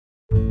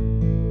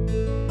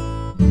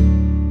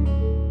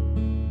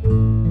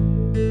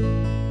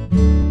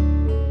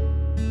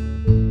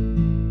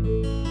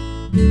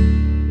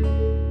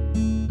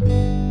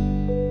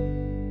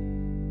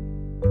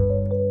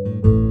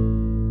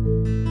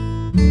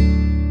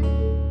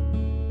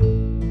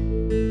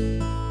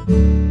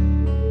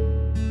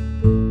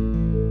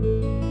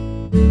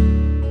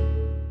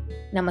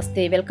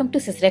Namaste, welcome to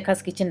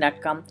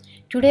sisrekhaskitchen.com.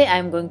 Today I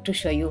am going to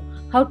show you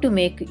how to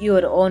make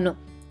your own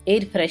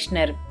air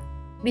freshener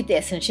with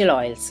essential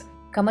oils.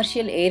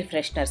 Commercial air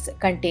fresheners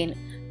contain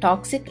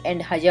toxic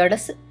and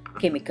hazardous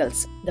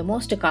chemicals. The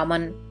most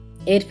common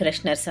air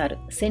fresheners are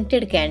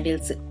scented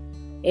candles,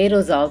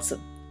 aerosols,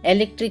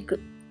 electric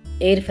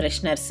air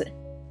fresheners,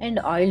 and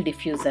oil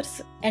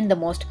diffusers. And the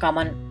most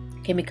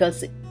common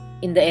chemicals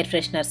in the air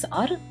fresheners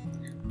are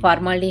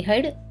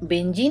formaldehyde,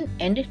 benzene,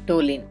 and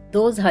toluene.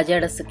 Those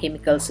hazardous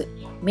chemicals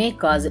may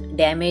cause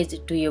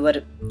damage to your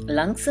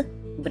lungs,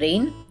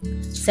 brain,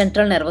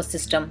 central nervous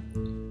system,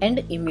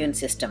 and immune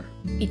system.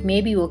 It may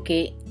be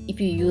okay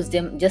if you use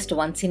them just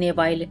once in a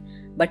while,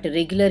 but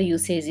regular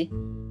usage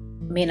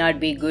may not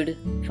be good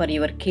for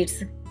your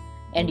kids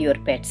and your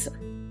pets.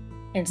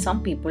 And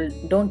some people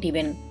don't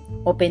even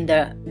open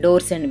the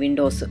doors and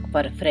windows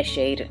for fresh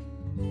air.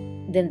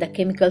 Then the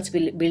chemicals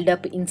will build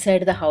up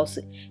inside the house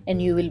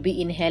and you will be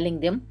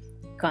inhaling them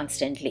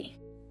constantly.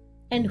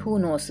 And who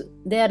knows,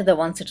 they are the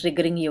ones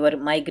triggering your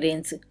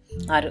migraines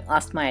or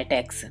asthma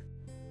attacks.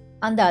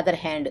 On the other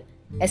hand,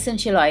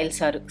 essential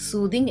oils are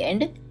soothing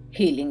and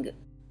healing.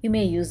 You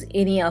may use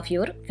any of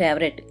your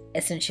favorite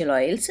essential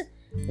oils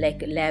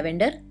like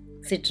lavender,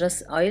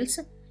 citrus oils,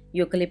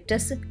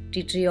 eucalyptus,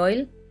 tea tree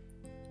oil,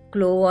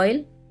 clove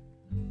oil,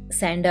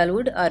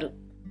 sandalwood or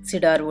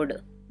cedar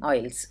wood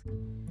oils.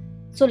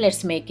 So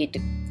let's make it.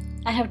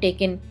 I have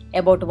taken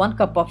about 1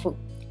 cup of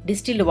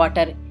distilled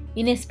water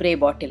in a spray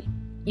bottle.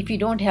 If you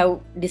don't have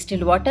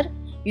distilled water,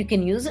 you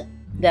can use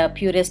the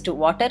purest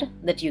water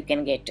that you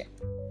can get.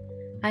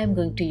 I am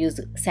going to use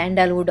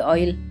sandalwood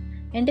oil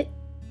and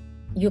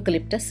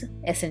eucalyptus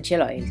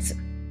essential oils.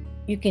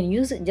 You can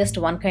use just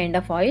one kind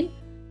of oil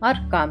or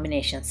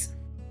combinations.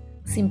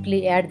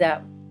 Simply add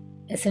the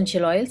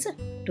essential oils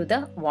to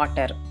the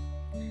water.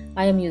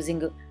 I am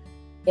using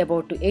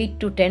about 8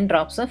 to 10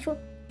 drops of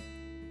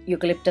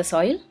eucalyptus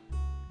oil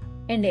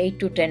and 8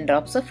 to 10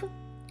 drops of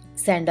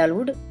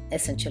sandalwood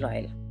essential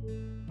oil.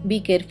 Be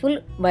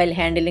careful while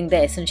handling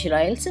the essential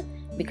oils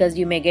because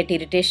you may get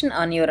irritation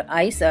on your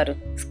eyes or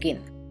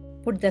skin.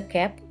 Put the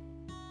cap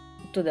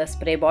to the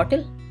spray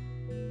bottle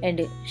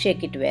and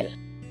shake it well.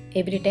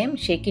 Every time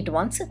shake it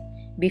once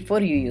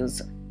before you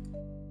use.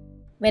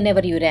 Whenever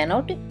you ran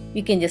out,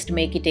 you can just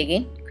make it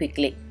again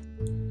quickly.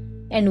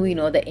 And we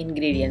know the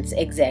ingredients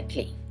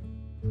exactly.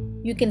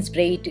 You can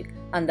spray it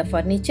on the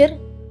furniture,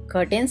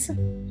 curtains,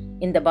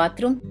 in the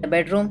bathroom, the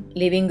bedroom,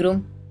 living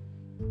room,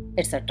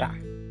 etc.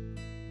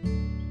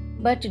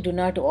 But do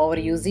not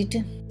overuse it.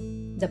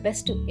 The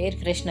best air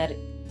freshener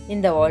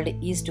in the world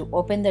is to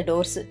open the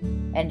doors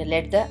and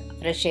let the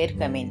fresh air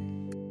come in.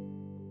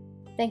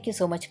 Thank you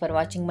so much for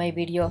watching my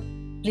video.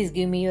 Please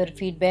give me your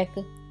feedback.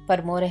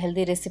 For more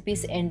healthy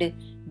recipes and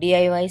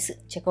DIYs,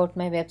 check out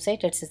my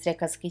website at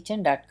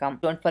sisrekhaskitchen.com.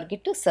 Don't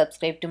forget to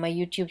subscribe to my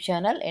YouTube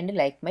channel and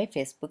like my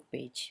Facebook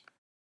page.